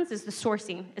that happens is the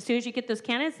sourcing. As soon as you get those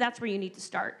candidates, that's where you need to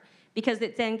start, because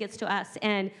it then gets to us.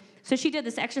 And so she did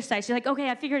this exercise. She's like, okay,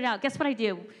 I figured it out. Guess what I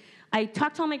do? I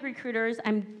talked to all my recruiters.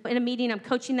 I'm in a meeting. I'm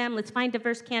coaching them. Let's find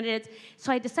diverse candidates.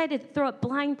 So I decided to throw up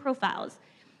blind profiles.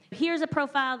 Here's a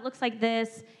profile that looks like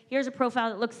this. Here's a profile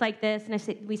that looks like this.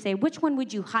 And we say, which one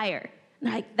would you hire? And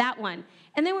they're like, that one.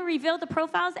 And then we revealed the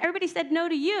profiles. Everybody said no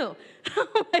to you. I'm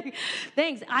like,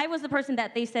 thanks. I was the person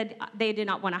that they said they did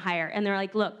not want to hire. And they're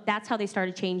like, look, that's how they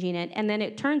started changing it. And then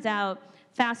it turns out,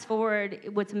 fast forward,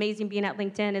 what's amazing being at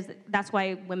LinkedIn is that's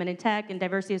why women in tech and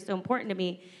diversity is so important to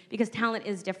me, because talent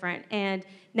is different. And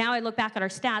now I look back at our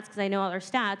stats, because I know all our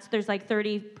stats, there's like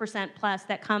 30% plus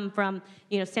that come from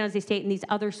San Jose State and these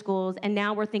other schools. And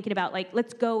now we're thinking about, like,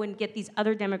 let's go and get these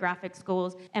other demographic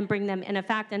schools and bring them. And in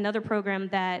fact, another program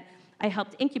that I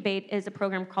helped incubate is a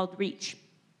program called Reach.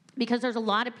 Because there's a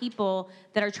lot of people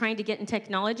that are trying to get in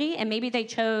technology, and maybe they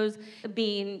chose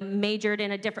being majored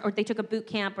in a different, or they took a boot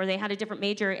camp, or they had a different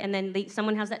major, and then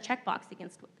someone has that checkbox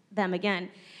against them again.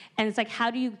 And it's like,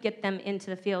 how do you get them into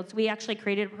the field? So we actually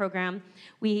created a program.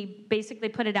 We basically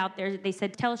put it out there. They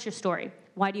said, tell us your story.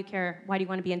 Why do you care? Why do you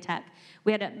want to be in tech?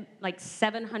 We had like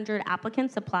 700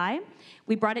 applicants apply.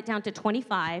 We brought it down to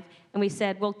 25, and we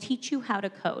said, we'll teach you how to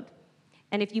code.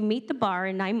 And if you meet the bar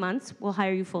in 9 months, we'll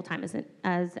hire you full-time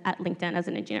at LinkedIn as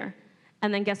an engineer.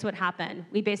 And then guess what happened?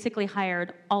 We basically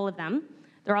hired all of them.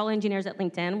 They're all engineers at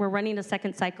LinkedIn. We're running a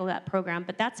second cycle of that program,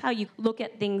 but that's how you look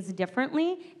at things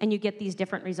differently, and you get these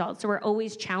different results. So we're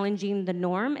always challenging the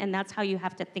norm, and that's how you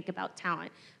have to think about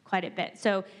talent quite a bit.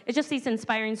 So it's just these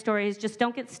inspiring stories. Just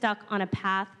don't get stuck on a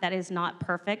path that is not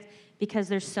perfect, because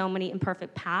there's so many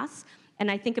imperfect paths.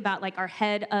 And I think about, like, our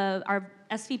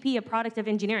SVP of product of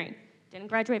engineering. Didn't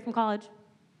graduate from college.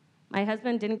 My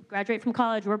husband didn't graduate from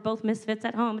college. We're both misfits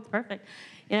at home. It's perfect.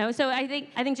 So I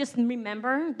think just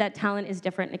remember that talent is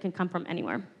different. It can come from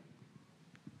anywhere.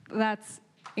 That's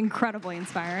incredibly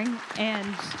inspiring.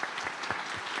 And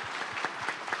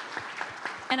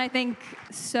I think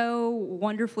so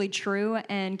wonderfully true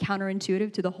and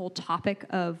counterintuitive to the whole topic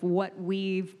of what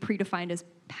we've predefined as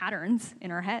patterns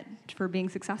in our head for being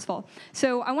successful.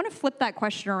 So I want to flip that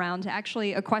question around to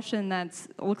actually a question that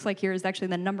looks like here is actually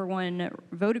the #1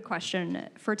 voted question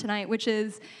for tonight, which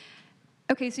is,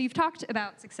 okay, so you've talked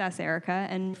about success, Erica,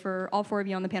 and for all 4 of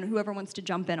you on the panel, whoever wants to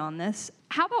jump in on this,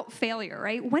 how about failure,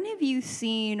 right? When have you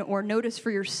seen or noticed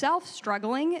for yourself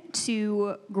struggling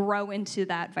to grow into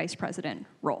that vice president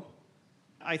role?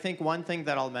 I think one thing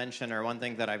that I'll mention, or one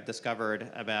thing that I've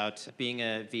discovered about being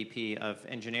a VP of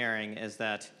engineering, is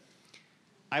that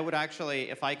I would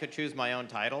actually, if I could choose my own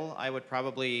title, I would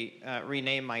probably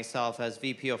rename myself as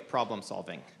VP of problem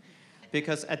solving.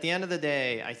 Because at the end of the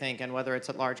day, I think, and whether it's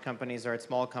at large companies or at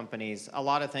small companies, a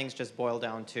lot of things just boil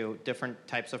down to different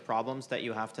types of problems that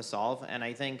you have to solve. And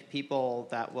I think people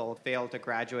that will fail to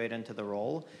graduate into the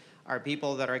role are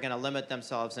people that are going to limit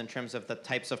themselves in terms of the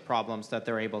types of problems that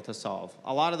they're able to solve.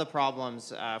 A lot of the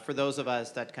problems, for those of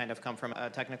us that kind of come from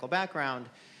a technical background,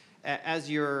 as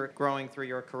you're growing through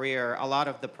your career, a lot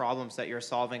of the problems that you're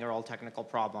solving are all technical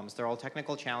problems. They're all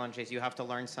technical challenges. You have to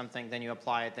learn something, then you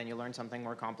apply it, then you learn something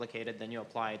more complicated, then you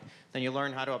apply it, then you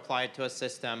learn how to apply it to a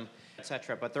system,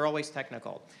 etc. But they're always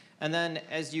technical. And then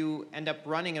as you end up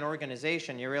running an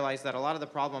organization, you realize that a lot of the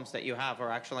problems that you have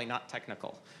are actually not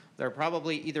technical. They're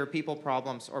probably either people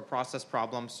problems or process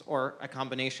problems, or a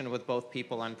combination with both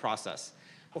people and process,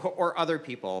 or other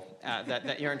people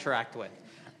that you interact with.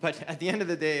 But at the end of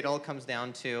the day, it all comes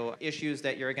down to issues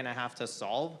that you're going to have to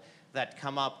solve that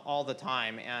come up all the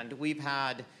time. And we've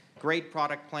had great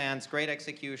product plans, great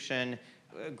execution,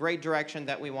 great direction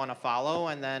that we want to follow,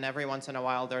 and then every once in a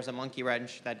while there's a monkey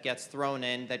wrench that gets thrown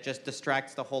in that just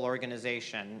distracts the whole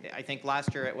organization. I think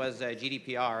last year it was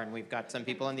GDPR, and we've got some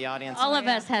people in the audience. All of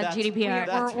us have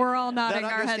GDPR. We're all nodding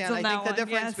our heads on that one. I think the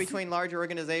difference yes. between larger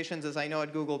organizations is I know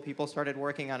at Google people started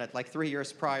working on it like 3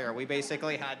 years prior. We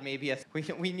basically had maybe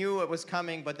we knew it was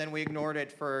coming, but then we ignored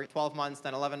it for 12 months,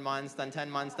 then 11 months, then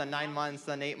 10 months, then 9 months,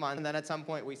 then 8 months, and then at some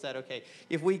point we said, okay,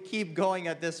 if we keep going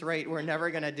at this rate, we're never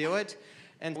going to do it.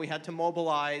 And we had to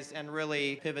mobilize and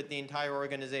really pivot the entire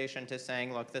organization to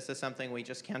saying, look, this is something we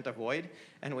just can't avoid,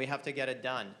 and we have to get it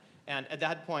done. And at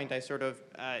that point, I sort of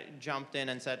jumped in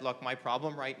and said, look, my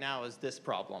problem right now is this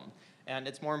problem. And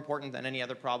it's more important than any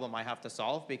other problem I have to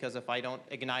solve, because if I don't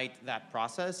ignite that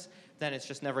process, then it's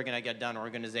just never going to get done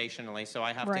organizationally. So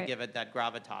I have to give it that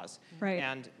gravitas. Right.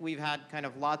 And we've had kind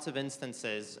of lots of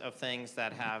instances of things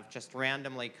that have just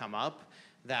randomly come up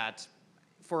that,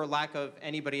 for lack of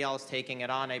anybody else taking it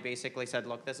on, I basically said,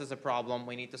 look, this is a problem.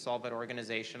 We need to solve it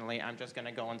organizationally. I'm just going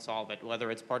to go and solve it,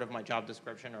 whether it's part of my job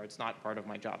description or it's not part of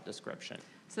my job description.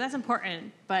 So that's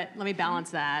important, but let me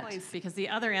balance that. Please. Because the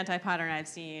other anti-pattern I've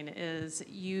seen is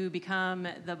you become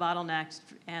the bottleneck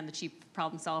and the chief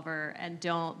problem solver and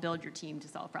don't build your team to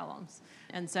solve problems.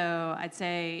 And so I'd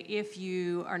say if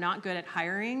you are not good at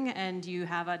hiring and you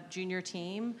have a junior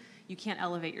team, you can't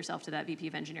elevate yourself to that VP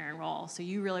of engineering role. So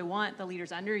you really want the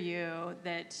leaders under you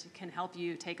that can help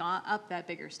you take up that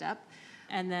bigger step.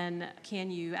 And then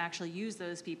can you actually use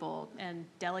those people and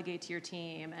delegate to your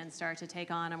team and start to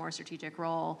take on a more strategic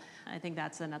role? I think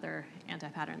that's another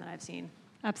anti-pattern that I've seen.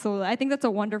 Absolutely. I think that's a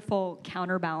wonderful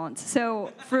counterbalance.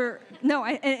 So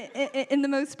in the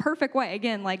most perfect way,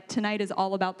 again, like tonight is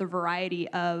all about the variety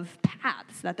of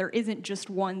paths, that there isn't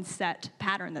just one set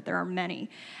pattern, that there are many.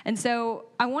 And so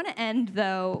I want to end,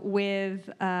 though, with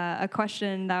a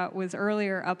question that was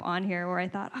earlier up on here where I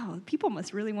thought, oh, people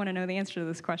must really want to know the answer to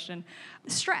this question.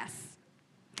 Stress.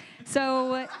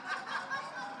 So,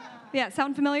 yeah,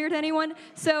 sound familiar to anyone?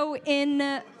 So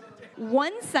in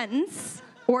one sentence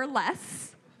or less,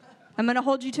 I'm going to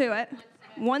hold you to it.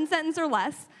 One sentence or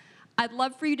less. I'd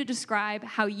love for you to describe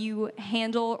how you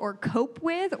handle or cope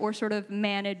with or sort of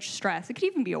manage stress. It could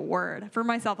even be a word. For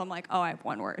myself, I'm like, oh, I have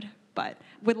one word. But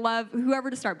would love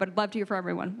whoever to start, but I'd love to hear from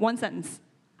everyone. One sentence.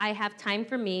 I have time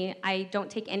for me. I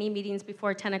don't take any meetings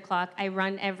before 10 o'clock. I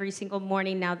run every single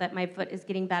morning now that my foot is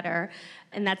getting better.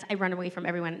 And I run away from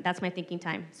everyone. That's my thinking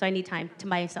time. So I need time to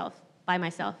myself, by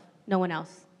myself, no one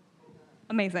else.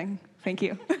 Amazing. Thank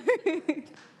you.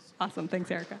 Awesome. Thanks,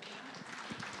 Erica.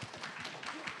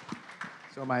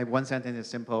 So my one sentence is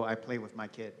simple. I play with my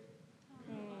kid.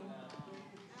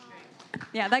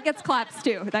 Yeah, that gets claps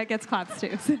too.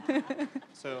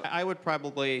 So I would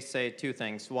probably say two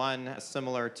things. One,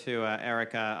 similar to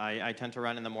Erica, I tend to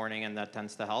run in the morning, and that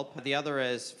tends to help. The other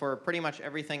is, for pretty much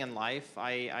everything in life,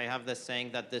 I have this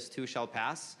saying that this too shall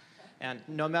pass. And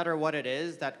no matter what it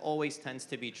is, that always tends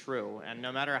to be true. And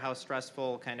no matter how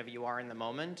stressful kind of you are in the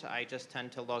moment, I just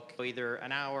tend to look either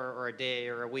an hour or a day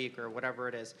or a week or whatever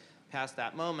it is past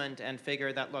that moment and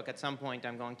figure that, look, at some point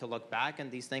I'm going to look back and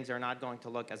these things are not going to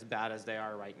look as bad as they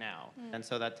are right now. And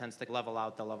so that tends to level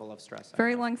out the level of stress.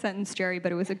 Very long sentence, Jerry,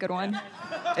 but it was a good one.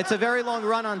 It's a very long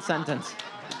run-on sentence.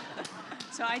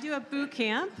 So I do a boot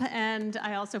camp, and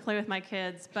I also play with my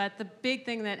kids, but the big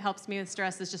thing that helps me with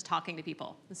stress is just talking to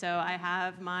people. So I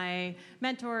have my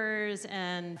mentors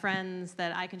and friends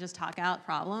that I can just talk out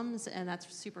problems, and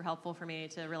that's super helpful for me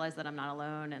to realize that I'm not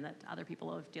alone and that other people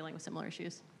are dealing with similar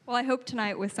issues. Well, I hope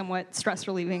tonight was somewhat stress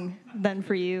relieving then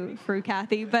for you,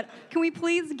 Cathy, but can we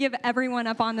please give everyone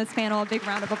up on this panel a big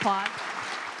round of applause?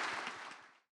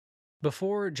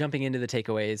 Before jumping into the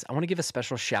takeaways, I want to give a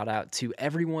special shout out to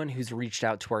everyone who's reached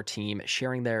out to our team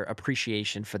sharing their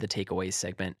appreciation for the takeaways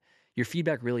segment. Your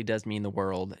feedback really does mean the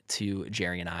world to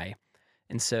Jerry and I.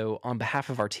 And so on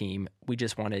behalf of our team, we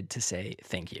just wanted to say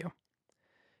thank you.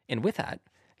 And with that,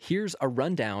 here's a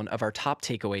rundown of our top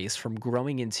takeaways from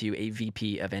growing into a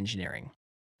VP of engineering.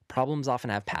 Problems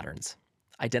often have patterns.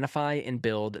 Identify and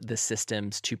build the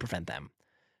systems to prevent them.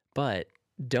 But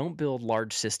don't build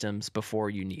large systems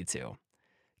before you need to.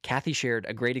 Cathy shared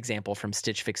a great example from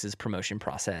Stitch Fix's promotion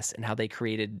process and how they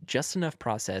created just enough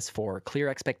process for clear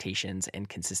expectations and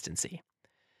consistency.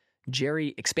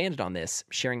 Jerry expanded on this,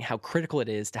 sharing how critical it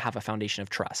is to have a foundation of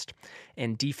trust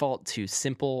and default to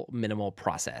simple, minimal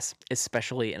process,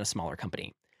 especially in a smaller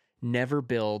company. Never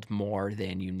build more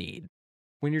than you need.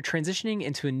 When you're transitioning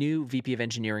into a new VP of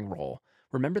engineering role,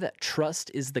 remember that trust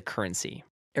is the currency.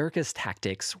 Erica's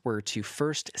tactics were to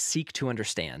first seek to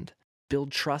understand,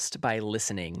 build trust by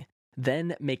listening,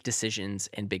 then make decisions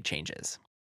and big changes.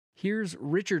 Here's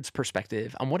Richard's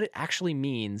perspective on what it actually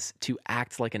means to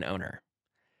act like an owner.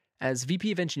 As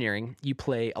VP of Engineering, you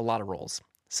play a lot of roles.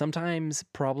 Sometimes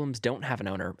problems don't have an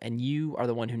owner, and you are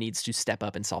the one who needs to step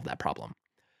up and solve that problem.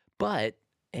 But,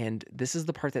 and this is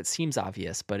the part that seems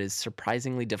obvious but is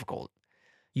surprisingly difficult,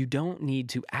 you don't need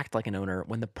to act like an owner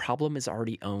when the problem is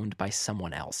already owned by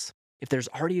someone else. If there's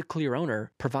already a clear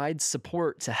owner, provide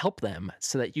support to help them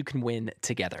so that you can win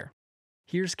together.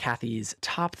 Here's Cathy's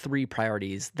top 3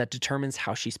 priorities that determines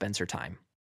how she spends her time.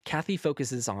 Cathy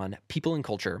focuses on people and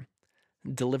culture,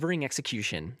 delivering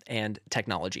execution, and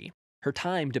technology. Her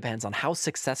time depends on how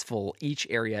successful each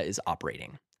area is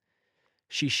operating.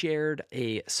 She shared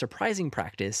a surprising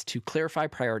practice to clarify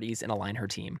priorities and align her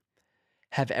team.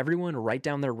 Have everyone write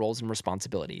down their roles and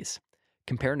responsibilities,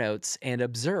 compare notes, and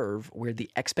observe where the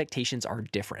expectations are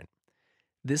different.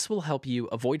 This will help you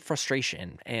avoid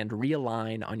frustration and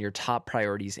realign on your top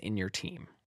priorities in your team.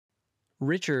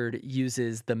 Richard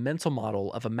uses the mental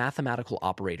model of a mathematical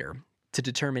operator to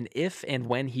determine if and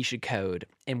when he should code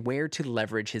and where to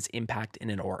leverage his impact in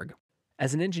an org.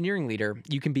 As an engineering leader,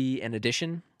 you can be an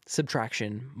addition,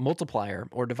 subtraction, multiplier,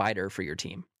 or divider for your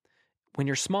team. When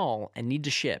you're small and need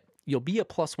to ship, you'll be a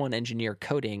 +1 engineer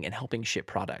coding and helping ship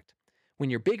product.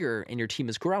 When you're bigger and your team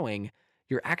is growing,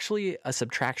 you're actually a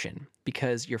subtraction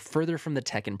because you're further from the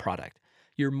tech and product.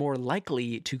 You're more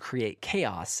likely to create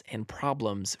chaos and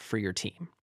problems for your team.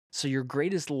 So your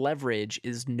greatest leverage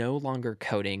is no longer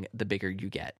coding the bigger you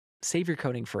get. Save your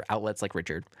coding for outlets like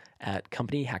Richard at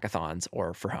company hackathons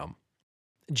or for home.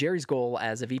 Jerry's goal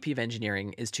as a VP of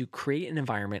engineering is to create an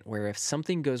environment where if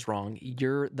something goes wrong,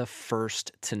 you're the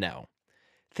first to know.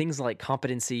 Things like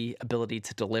competency, ability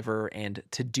to deliver, and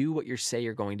to do what you say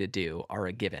you're going to do are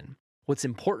a given. What's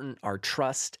important are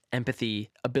trust, empathy,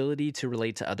 ability to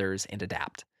relate to others, and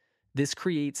adapt. This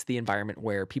creates the environment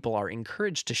where people are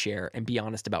encouraged to share and be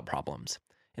honest about problems.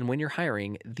 And when you're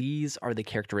hiring, these are the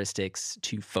characteristics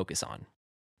to focus on.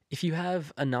 If you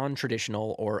have a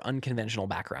non-traditional or unconventional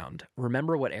background,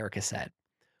 remember what Erica said.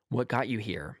 What got you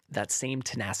here, that same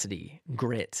tenacity,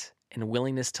 grit, and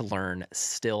willingness to learn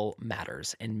still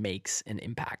matters and makes an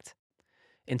impact.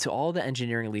 And to all the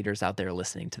engineering leaders out there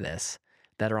listening to this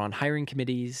that are on hiring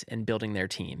committees and building their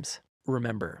teams,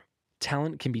 remember,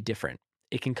 talent can be different.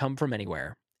 It can come from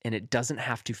anywhere, and it doesn't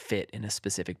have to fit in a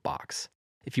specific box.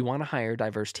 If you want to hire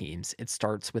diverse teams, it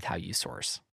starts with how you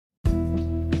source.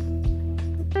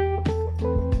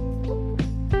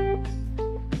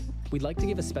 We'd like to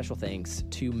give a special thanks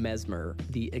to Mesmer,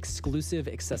 the exclusive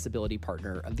accessibility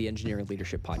partner of the Engineering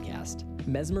Leadership Podcast.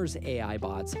 Mesmer's AI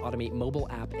bots automate mobile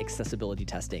app accessibility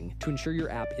testing to ensure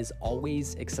your app is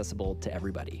always accessible to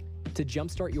everybody. To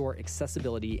jumpstart your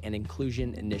accessibility and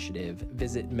inclusion initiative,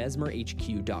 visit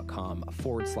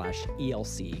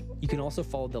mesmerhq.com/ELC. You can also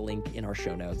follow the link in our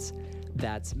show notes.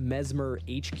 That's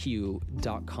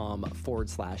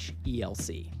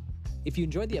mesmerhq.com/ELC. If you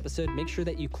enjoyed the episode, make sure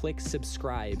that you click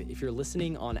subscribe if you're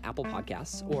listening on Apple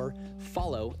Podcasts, or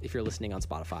follow if you're listening on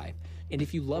Spotify. And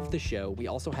if you love the show, we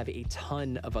also have a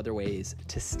ton of other ways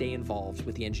to stay involved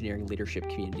with the engineering leadership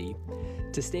community.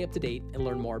 To stay up to date and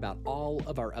learn more about all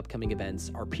of our upcoming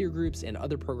events, our peer groups, and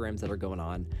other programs that are going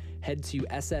on, head to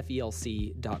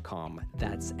sfelc.com.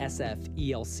 That's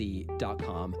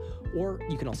sfelc.com. Or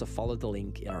you can also follow the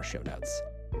link in our show notes.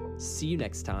 See you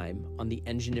next time on the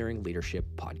Engineering Leadership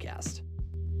Podcast.